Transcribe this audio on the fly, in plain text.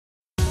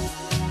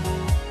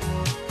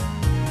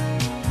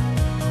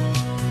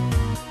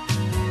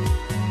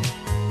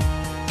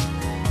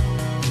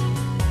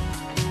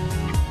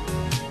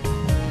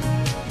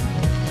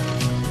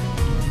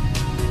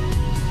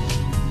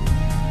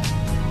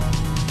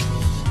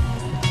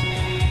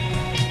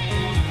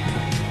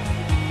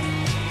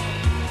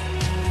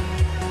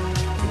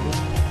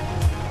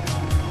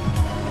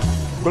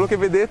Quello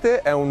che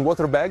vedete è un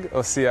water bag,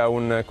 ossia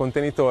un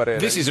contenitore.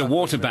 This is a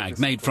water bag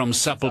made from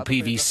supple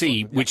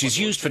PVC, which is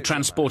used for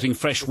transporting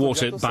fresh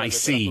water by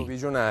sea.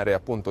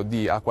 Appunto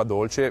di acqua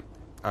dolce.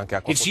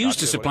 It's used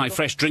to supply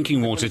fresh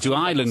drinking water to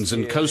islands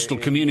and coastal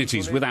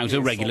communities without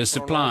a regular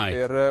supply,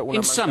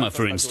 in summer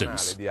for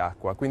instance.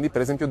 Quindi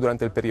per esempio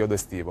durante il periodo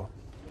estivo.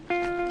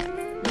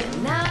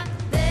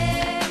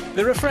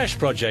 The Refresh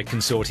Project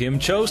Consortium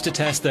chose to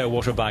test their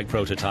water bag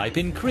prototype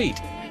in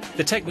Crete.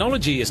 The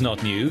technology is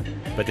not new,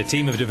 but the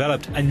team have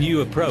developed a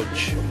new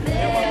approach.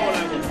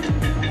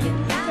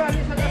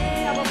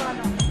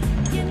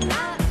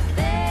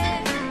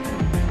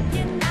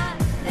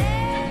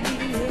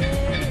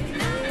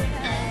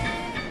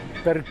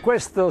 Per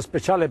questo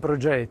speciale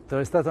progetto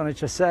è stato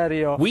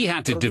necessario. We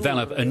had to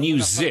develop a new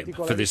zip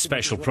for this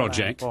special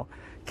project.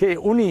 Che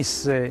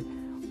unisse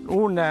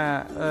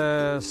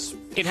una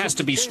It has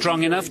to be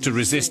strong enough to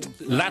resist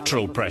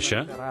lateral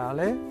pressure.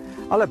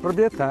 Alle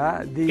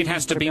proprietà di It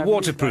has to be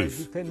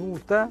waterproof.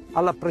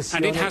 Alla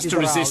pressione and it has to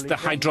resist the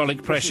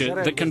hydraulic pressure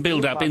that can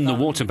build up in the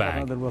water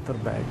bag.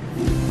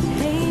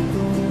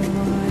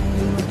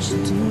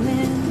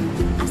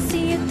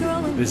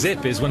 The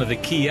zip is one of the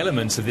key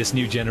elements of this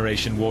new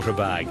generation water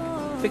bag.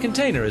 The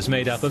container is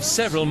made up of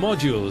several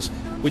modules,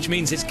 which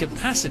means its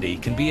capacity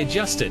can be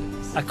adjusted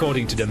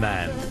according to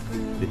demand.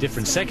 The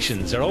different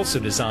sections are also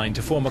designed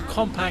to form a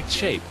compact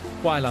shape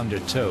while under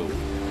tow.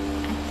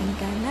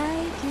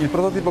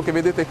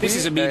 This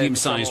is a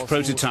medium-sized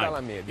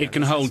prototype. It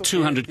can hold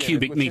 200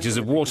 cubic meters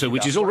of water,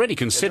 which is already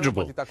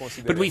considerable.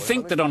 But we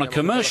think that on a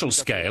commercial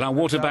scale, our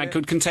water bag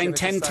could contain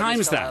 10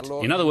 times that.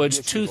 In other words,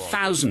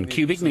 2,000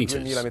 cubic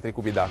meters.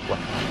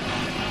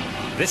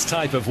 This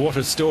type of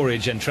water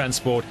storage and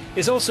transport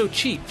is also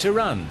cheap to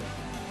run.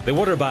 The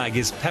water bag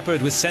is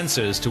peppered with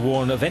sensors to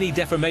warn of any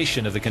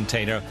deformation of the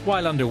container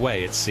while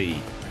underway at sea.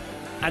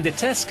 And the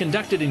tests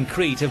conducted in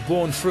Crete have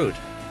borne fruit.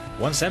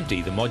 Once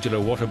empty, the modular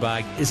water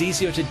bag is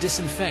easier to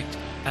disinfect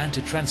and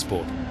to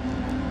transport.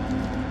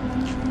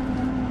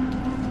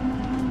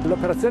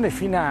 L'operazione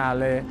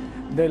finale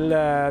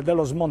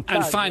dello smontaggio.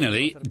 And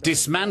finally,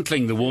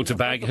 dismantling the water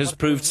bag has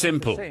proved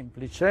simple.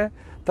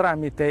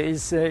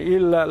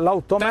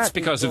 That's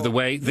because of the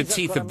way the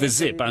teeth of the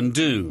zip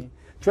undo.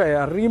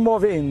 Cioè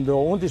rimuovendo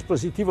un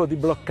dispositivo di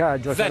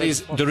bloccaggio. That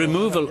is, the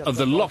removal of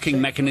the locking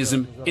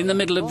mechanism in the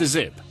middle of the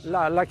zip.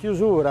 La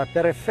chiusura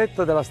per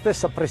effetto della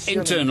stessa pressione.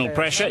 Internal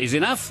pressure is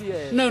enough,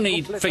 no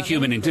need for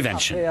human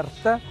intervention.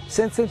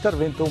 Senza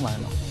intervento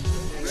umano.